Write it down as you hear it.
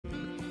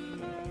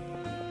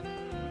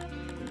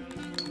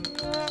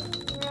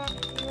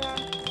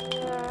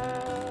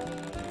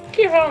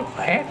give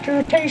Uncle Hector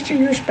a taste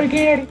of your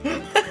spaghetti.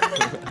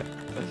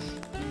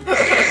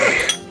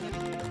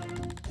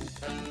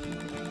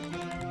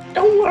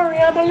 Don't worry,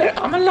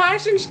 I'm a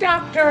licensed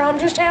doctor. I'm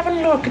just having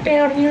a look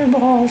down in your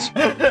balls.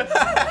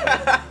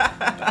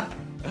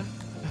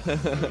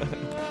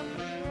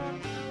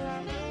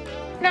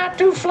 Not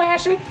too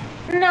flaccid,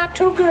 not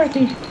too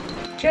girthy.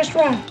 Just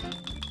right.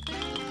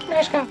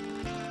 Nice guy.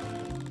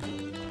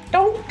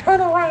 Don't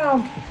turn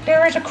around.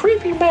 There is a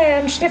creepy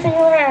man sniffing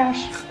your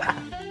ass.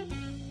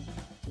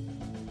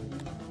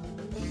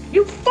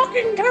 You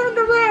fucking turned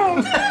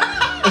around!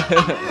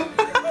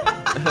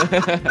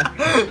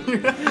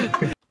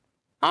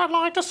 I'd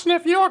like to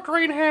sniff your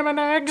green ham and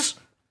eggs.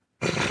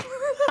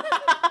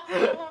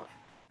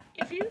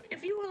 If you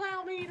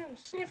allow me to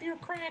sniff your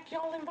crack,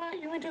 I'll invite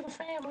you into the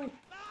family.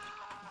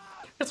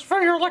 It's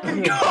for your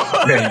looking good.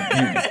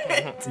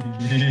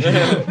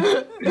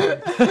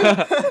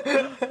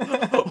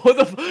 What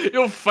the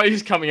your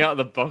face coming out of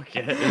the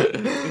bucket.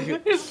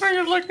 His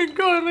finger's looking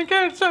good and I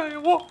can't tell you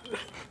what.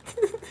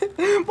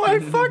 My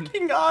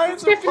fucking eyes are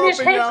Sniffing this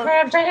popping head out.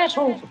 crab's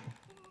asshole.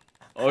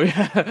 Oh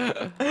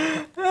yeah.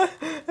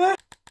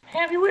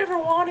 Have you ever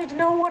wanted to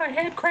know what a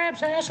head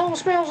crab's asshole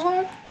smells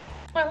like?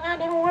 Well, I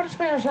know what it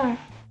smells like.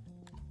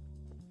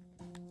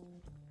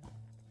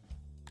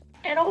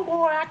 And oh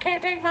boy, I can't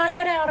take my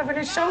head out of it,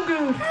 it's so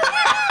good.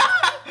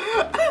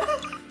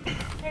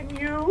 Can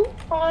you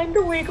find the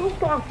legal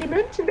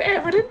documents and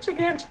evidence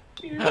against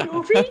you,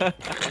 Goofy?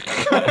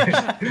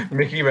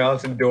 Mickey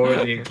Mouse and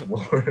Dora the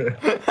Explorer.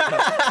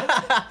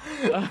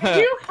 Can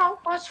you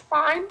help us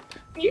find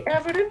the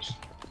evidence?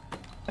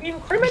 The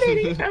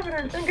incriminating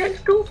evidence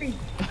against Goofy.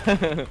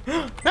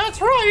 That's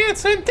right,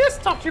 it's in this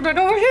document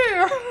over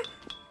here.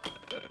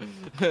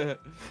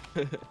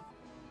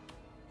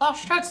 Oh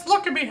shit,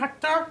 look at me,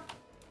 Hector.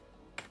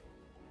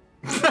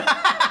 I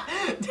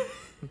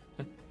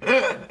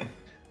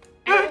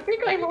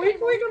think I'm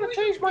legally gonna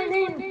change my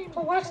name to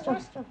Lester.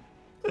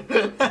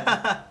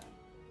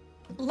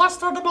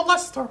 Lester the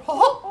Molester.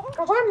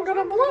 Because I'm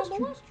gonna molest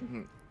you.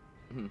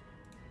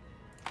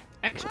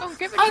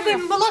 I've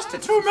been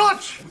molested too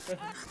much.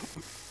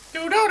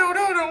 Do.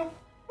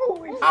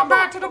 I'm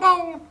back to the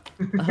bone.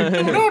 Do.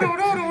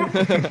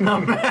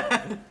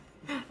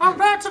 I'm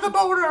back to the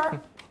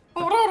boner.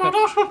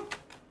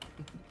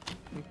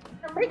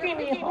 You're making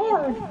me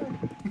hard.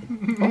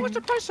 Oh, what's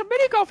the price of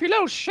Minigolf, you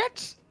little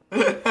shits?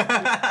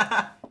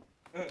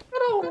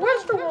 Hello,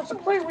 Lester wants to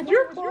play with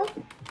your club.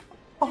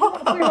 I want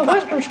to play with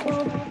Lester's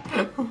club.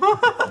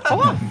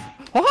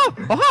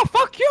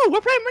 Fuck you,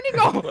 we're playing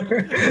Minigolf.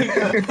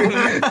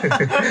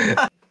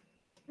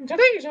 In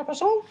today's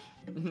episode,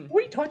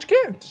 we touch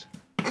kids.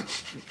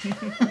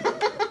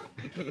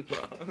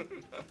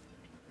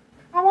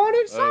 I'm on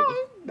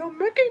inside the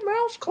Mickey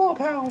Mouse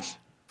Clubhouse.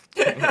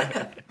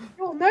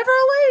 You'll never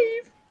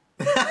leave.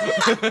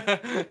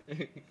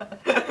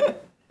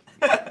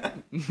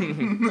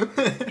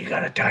 You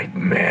got a tight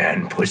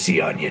man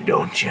pussy on you,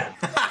 don't you?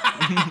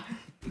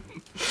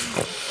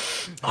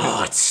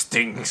 Oh, it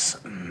stinks.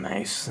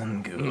 Nice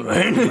and good.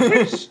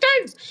 It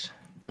stinks.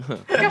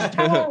 Just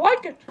how I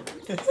like it.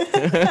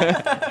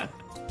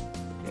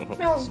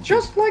 Smells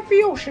just like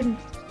the ocean.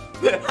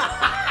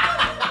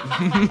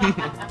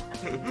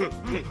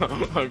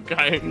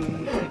 Okay.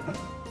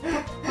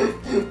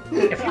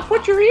 If you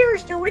put your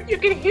ears to it, you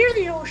can hear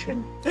the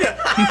ocean.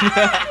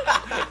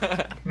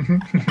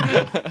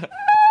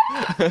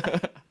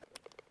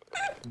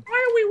 Why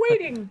are we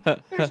waiting?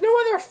 There's no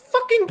other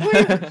fucking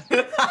players.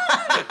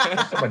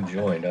 Someone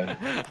joined, huh?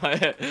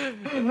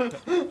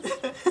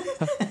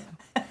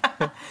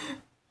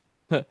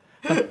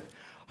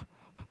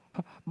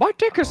 My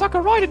dick is like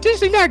a ride at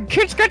Disneyland.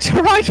 Kids get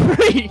to ride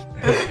free.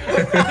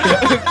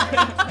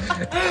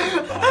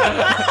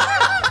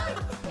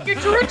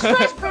 Get your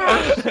express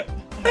pass.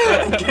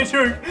 Get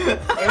your...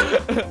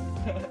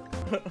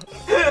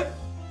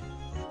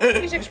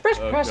 These express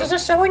passes are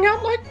selling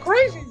out like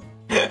crazy.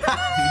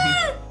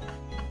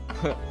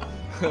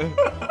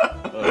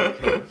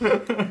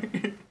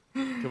 Okay.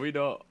 Can we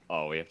not?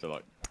 Oh, we have to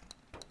like.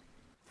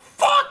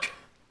 Fuck!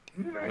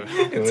 Do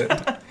it.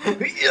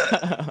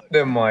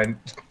 Never mind.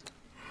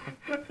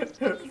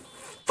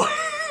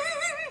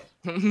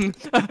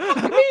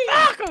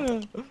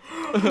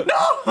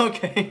 No!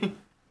 Okay.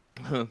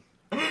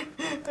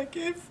 I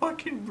can't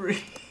fucking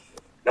breathe.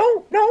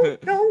 No.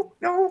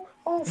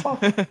 Oh,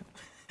 fuck.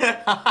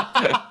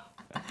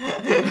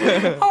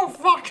 Oh,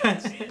 fuck.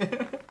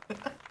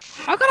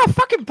 I got a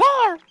fucking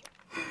bar.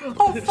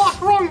 Oh,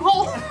 fuck, wrong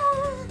hole.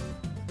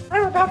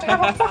 I'm about to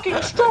have a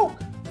fucking stroke.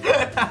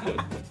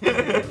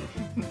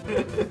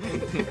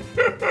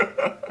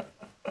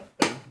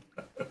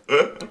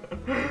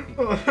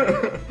 Well,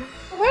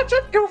 that's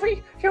it,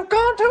 Goofy. You've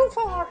gone too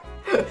far.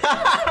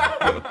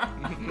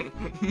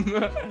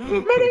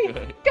 Minnie,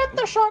 get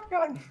the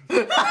shotgun.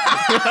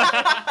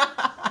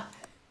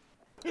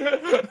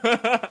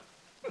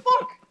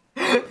 Fuck.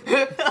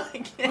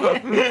 I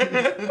can't.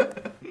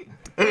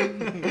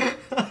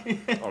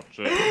 Oh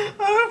shit.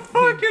 Oh,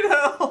 fucking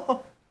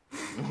hell.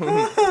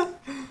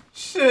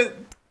 Shit.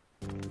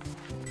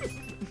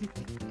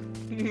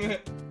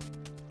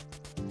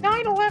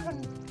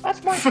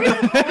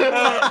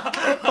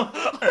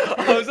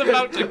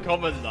 about to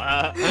comment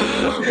that.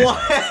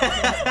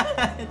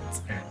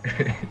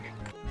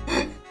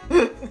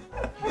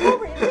 I'm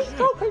over here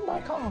stroking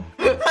my car.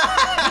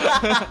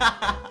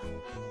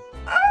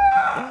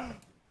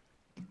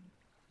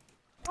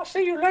 I'll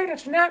see you later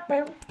tonight,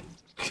 baby.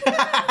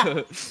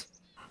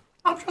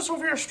 I'm just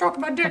over here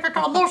stroking my dick. I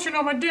got lotion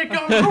on my dick.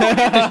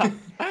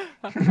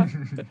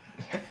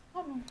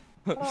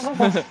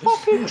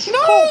 Fucking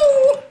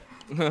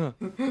no!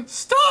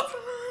 Stop!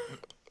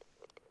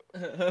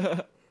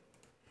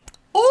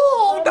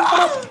 Oh,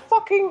 no!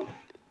 Fucking...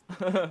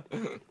 Let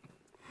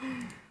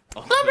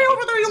me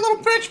over there, you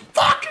little bitch!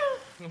 Fuck!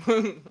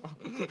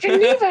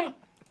 Geneva!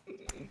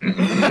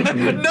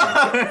 No!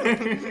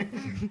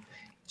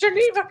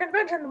 Geneva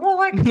Convention, more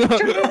like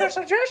Geneva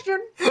Suggestion.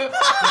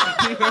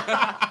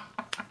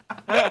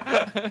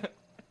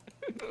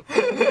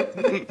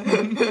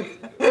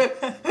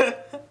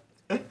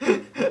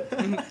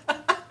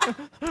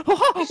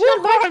 It's not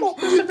my fault.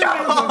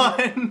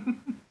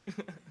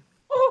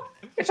 Oh,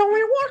 it's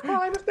only a war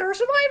crime if there are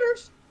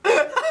survivors.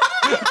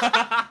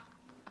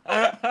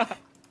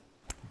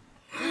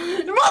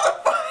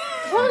 Motherfucker!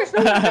 As long as no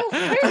one else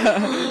pays.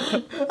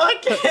 I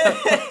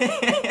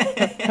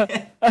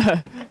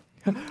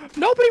can't.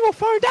 Nobody will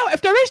find out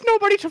if there is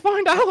nobody to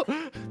find out.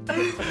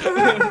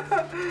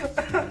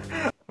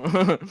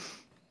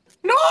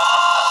 No!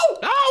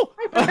 No!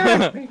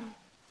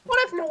 What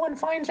if no one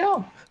finds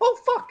out? Oh,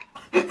 fuck.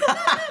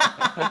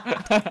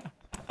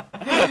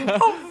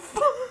 Oh,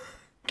 fuck.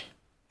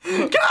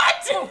 God!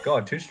 Oh,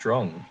 God, too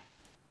strong.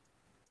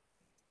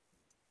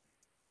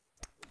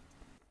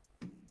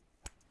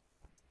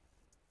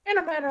 In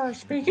a manner of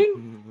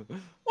speaking,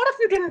 what if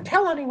you didn't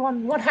tell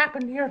anyone what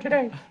happened here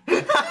today? You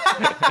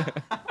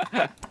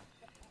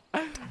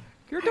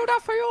do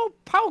that for your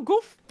pal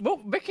Goof? Well,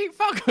 Mickey,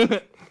 fuck. You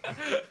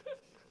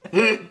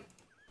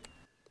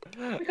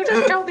could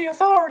just tell the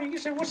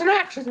authorities it was an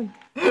accident.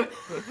 It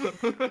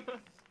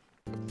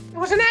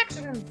was an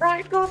accident,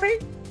 right, Goofy?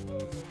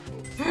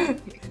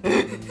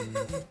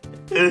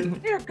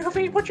 Here,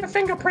 Goofy, put your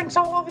fingerprints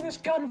all over this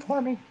gun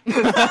for me.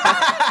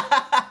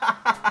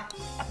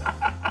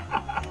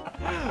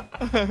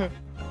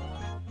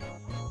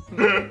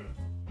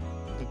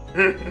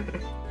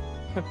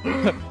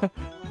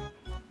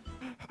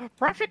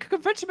 Perhaps we could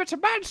convince him it's a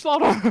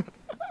manslaughter.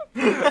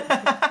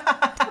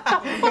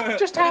 What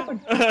just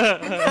happened?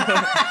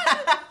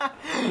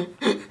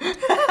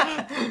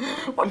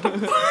 What the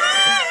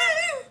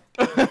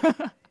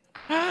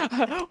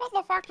What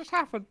the fuck just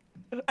happened?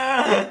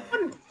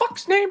 What in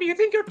fuck's name do you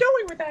think you're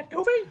doing with that,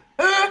 Goofy?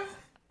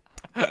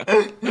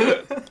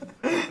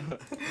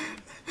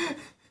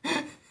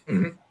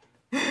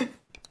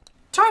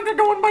 Time to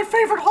go in my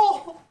favorite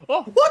hole.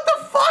 Oh. What the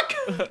fuck?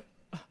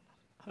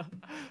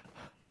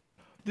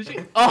 Did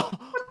you? Oh.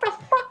 What the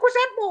fuck was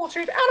that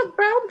bullshit? Out of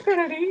bounds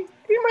penalty?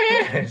 In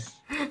my ass.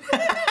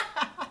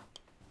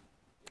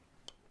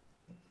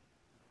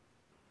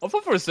 I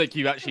thought for a sec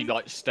you actually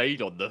like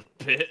stayed on the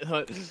pit.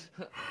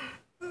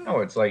 No,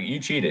 it's like you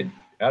cheated.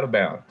 Out of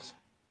bounds.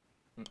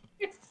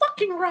 It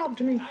fucking robbed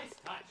me.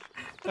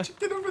 How'd you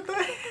get over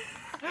there?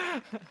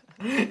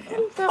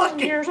 2,000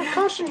 years of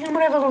constant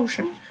human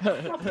evolution.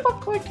 A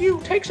fuck like you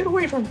takes it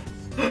away from me.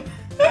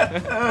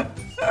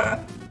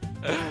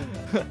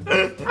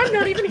 I'm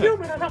not even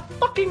human, I'm a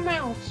fucking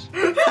mouse.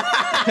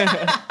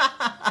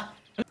 I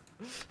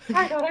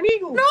got an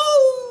eagle.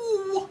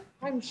 No!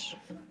 I'm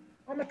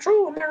a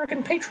true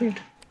American patriot.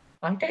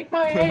 I take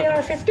my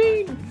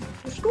AR-15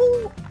 to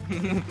school.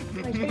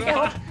 I take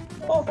out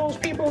all those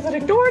people that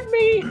ignored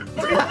me.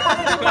 Put it in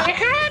my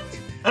hat.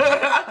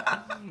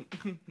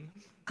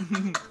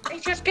 They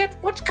just get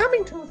what's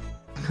coming to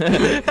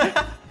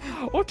them.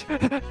 What?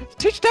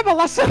 Teach them a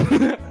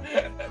lesson.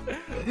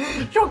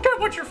 You'll get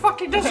what you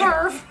fucking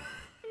deserve.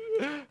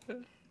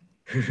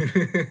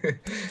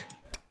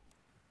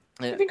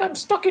 You think I'm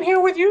stuck in here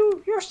with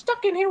you? You're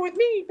stuck in here with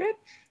me, bitch.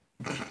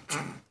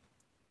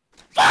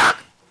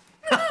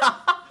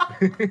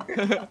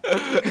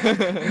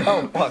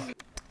 Oh, fuck.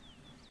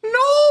 No,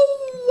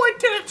 I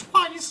did it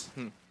twice.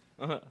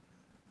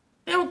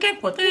 They'll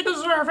get what they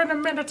deserve in a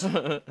minute.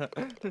 God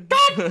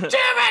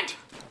damn it!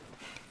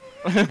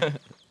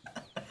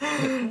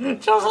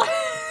 Just like...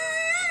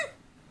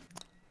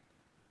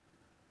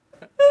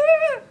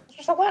 This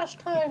is the last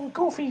time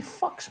Goofy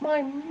fucks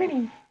my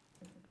mini.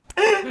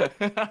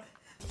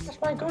 That's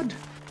my good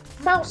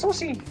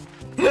mouse-ussy.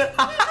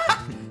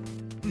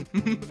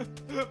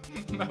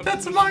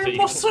 That's my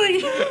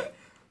mussy.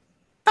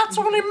 That's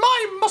only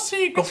my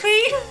mussy,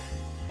 Goofy.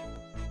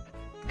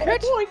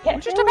 Kid,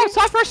 just step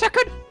outside for a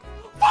second.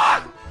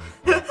 Fuck!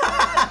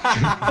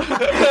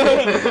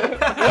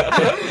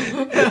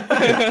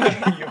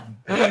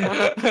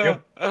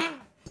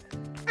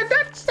 And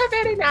that's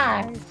very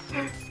nice.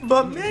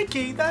 But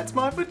Mickey, that's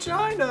my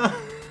vagina.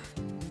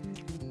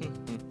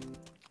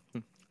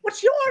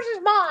 What's yours is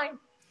mine.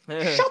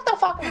 Shut the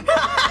fuck up.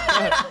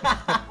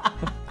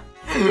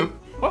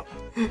 What?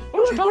 You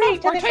agree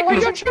to We're this taking your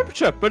relationship?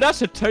 temperature, but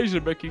that's a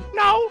taser, Mickey.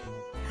 No.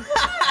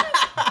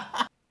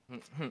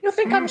 You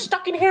think I'm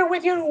stuck in here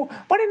with you,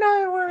 but in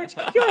other words,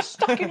 you're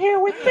stuck in here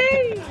with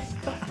me!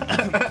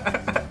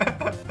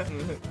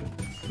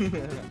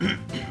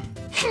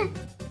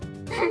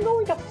 I'm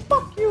going to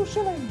fuck you,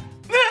 silly!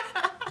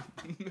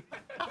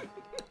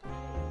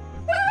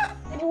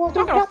 And you will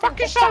do I'm gonna nothing fuck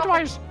you to stop it.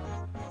 sideways.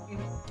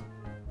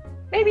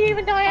 Maybe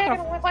even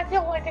diagonal if I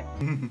feel like it.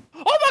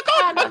 Oh my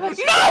god! no, that's-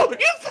 No!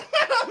 You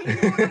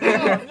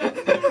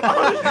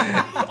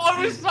I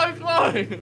was so close!